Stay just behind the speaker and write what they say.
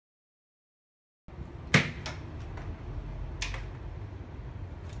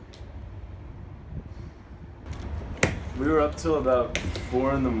We were up till about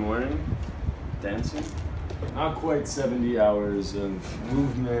 4 in the morning dancing. Not quite 70 hours of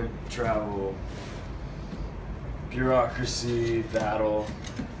movement, travel, bureaucracy, battle,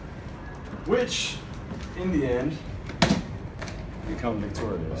 which, in the end, become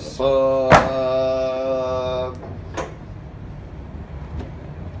victorious.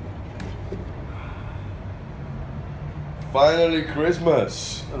 Finally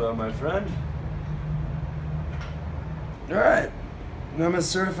Christmas. Hello, my friend. Alright, I'm a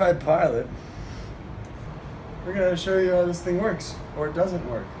certified pilot. We're gonna show you how this thing works, or it doesn't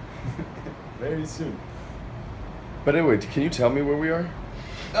work, very soon. But anyway, can you tell me where we are?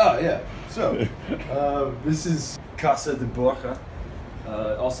 Oh, yeah. So, this is Casa de Borja,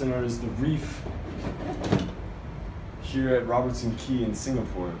 also known as the Reef, here at Robertson Quay in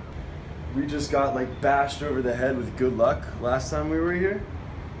Singapore. We just got like bashed over the head with good luck last time we were here,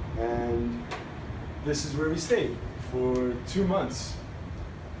 and this is where we stayed for 2 months.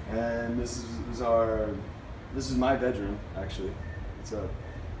 And this is my bedroom, actually.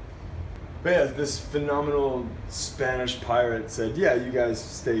 But yeah, this phenomenal Spanish pirate said, yeah, you guys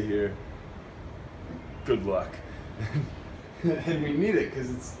stay here. Good luck. And we need it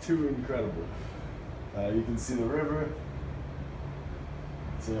because it's too incredible. You can see the river.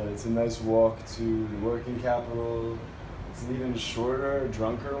 It's a nice walk to the working capital. It's an even shorter,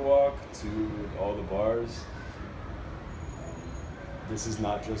 drunker walk to all the bars. This is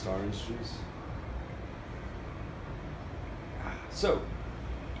not just orange juice. So,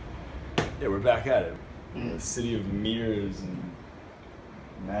 yeah, we're back at it. The city of mirrors and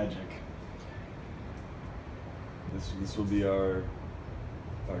magic. This will be our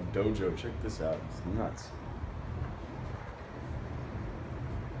dojo. Check this out. It's nuts.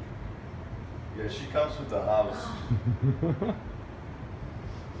 Yeah, she comes with the house.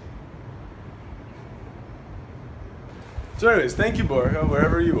 So anyways, thank you, Borja,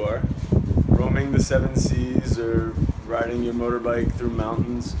 wherever you are, roaming the 7 seas or riding your motorbike through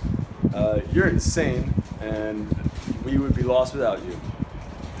mountains. You're insane, and we would be lost without you.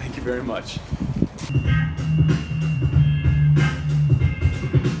 Thank you very much.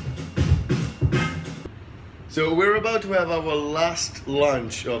 So we're about to have our last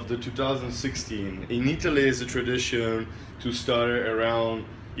lunch of the 2016. In Italy, it's a tradition to start around,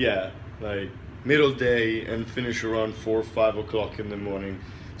 like middle day and finish around 4 or 5 o'clock in the morning.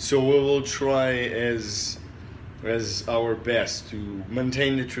 So we will try as our best to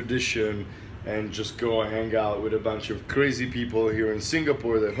maintain the tradition and just go and hang out with a bunch of crazy people here in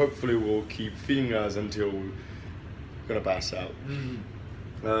Singapore that hopefully will keep feeding us until we're gonna pass out.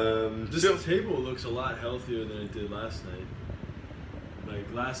 This table looks a lot healthier than it did last night. Like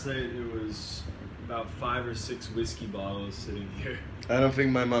last night it was about 5 or 6 whiskey bottles sitting here. I don't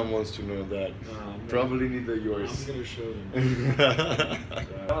think my mom wants to know that. Probably neither yours. I'm gonna show them.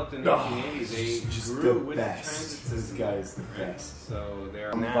 Developed in the 1980s, they Just grew the with best. the This transit guy's system. the best. So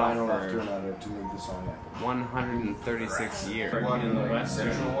they're I'm now vinyl after for another to move the song up. 136 years. One in the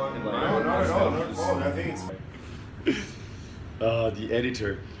Western one. in No, not at all. Not at all. I think it's. The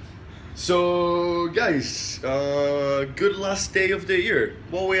editor. So guys, good last day of the year.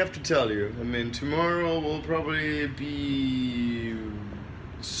 What we have to tell you. I mean, tomorrow will probably be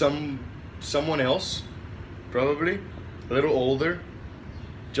someone else, probably a little older,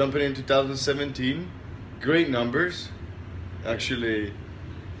 jumping in 2017. Great numbers, actually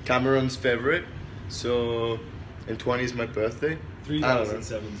Cameron's favorite. So, and 20 is my birthday.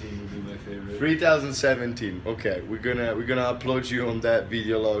 3017 would be my favorite. 3017. Okay, we're gonna upload you on that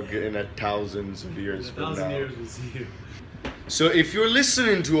video log in thousands of years In from 1,000 now. years we'll see you. So if you're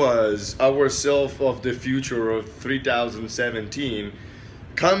listening to us, ourself of the future of 3017,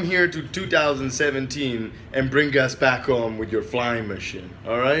 come here to 2017 and bring us back home with your flying machine.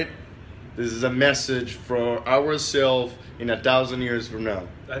 All right? This is a message for ourselves in 1,000 years from now.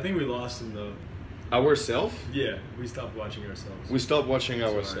 I think we lost him though. Ourself? Yeah, we stopped watching ourselves. We stopped watching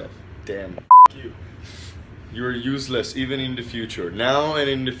Sorry. ourselves. Damn. You. You're useless even in the future. Now and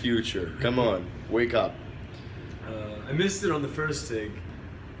in the future. Come on, wake up. I missed it on the first take.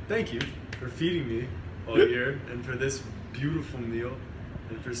 Thank you for feeding me all year and for this beautiful meal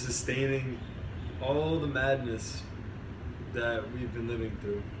and for sustaining all the madness that we've been living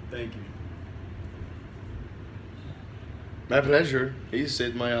through. Thank you. My pleasure. He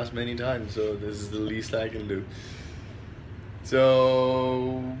saved my ass many times, so this is the least I can do.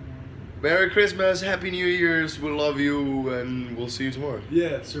 So, Merry Christmas, Happy New Year's, we love you, and we'll see you tomorrow.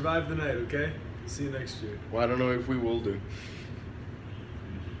 Yeah, survive the night, okay? See you next year. Well, I don't know if we will do.